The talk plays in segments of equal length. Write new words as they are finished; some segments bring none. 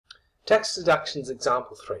Tax Deductions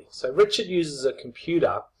Example 3. So Richard uses a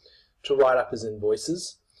computer to write up his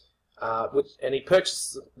invoices, and he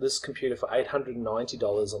purchased this computer for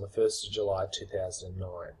 $890 on the 1st of July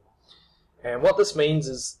 2009. And what this means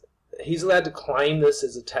is he's allowed to claim this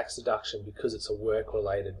as a tax deduction because it's a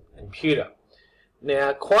work-related computer.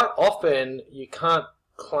 Now, quite often you can't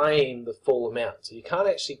claim the full amount, so you can't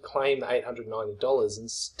actually claim the $890.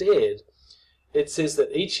 Instead, it says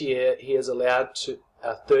that each year he is allowed to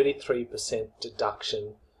a 33%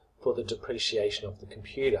 deduction for the depreciation of the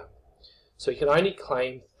computer. So you can only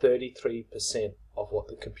claim 33% of what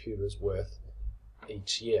the computer is worth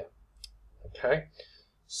each year. Okay,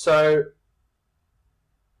 so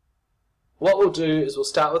what we'll do is we'll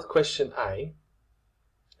start with question A,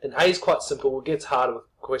 and A is quite simple. It gets harder with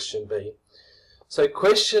question B. So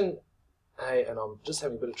question A, and I'm just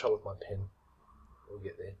having a bit of trouble with my pen. We'll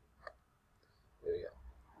get there. There we go.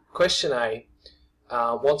 Question A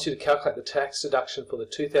wants you to calculate the tax deduction for the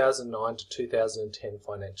 2009 to 2010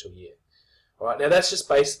 financial year. Alright, now that's just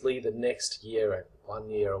basically the next year and 1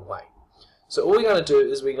 year away. So all we're going to do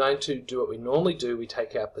is we're going to do what we normally do. We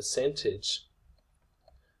take our percentage,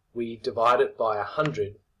 we divide it by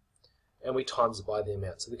 100, and we times it by the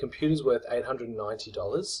amount. So the computer's worth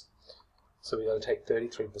 $890, so we're going to take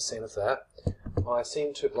 33% of that. I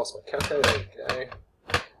seem to have lost my calculator. There we go.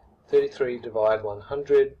 33 divide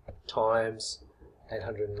 100 times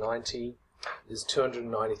 890 is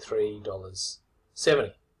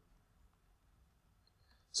 $293.70.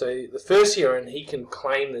 So the first year, and he can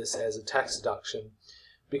claim this as a tax deduction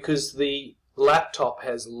because the laptop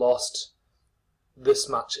has lost this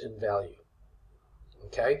much in value.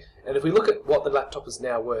 Okay, and if we look at what the laptop is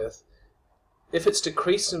now worth, if it's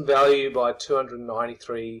decreased in value by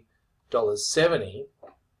 $293.70,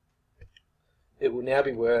 it will now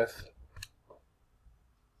be worth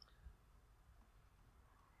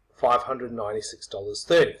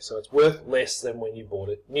 $596.30. So it's worth less than when you bought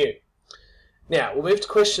it new. Now we'll move to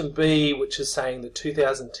question B, which is saying the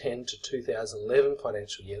 2010 to 2011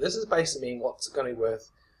 financial year. This is basically meaning what's going to be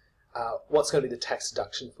worth, what's going to be the tax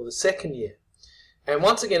deduction for the second year. And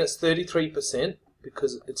once again, it's 33%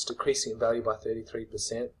 because it's decreasing in value by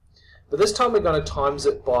 33%. But this time we're going to times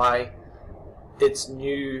it by its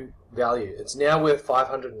new value. It's now worth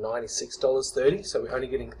 $596.30, so we're only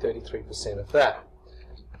getting 33% of that.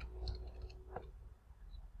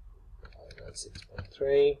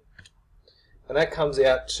 6.3, and that comes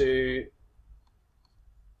out to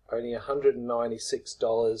only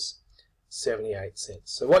 $196.78.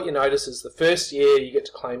 So what you notice is the first year you get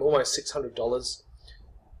to claim almost $600.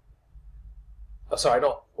 Oh, sorry,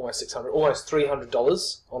 not almost 600, almost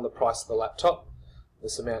 $300 on the price of the laptop,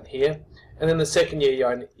 this amount here. And then the second year you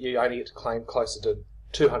only get to claim closer to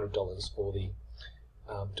 $200 for the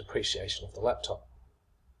depreciation of the laptop.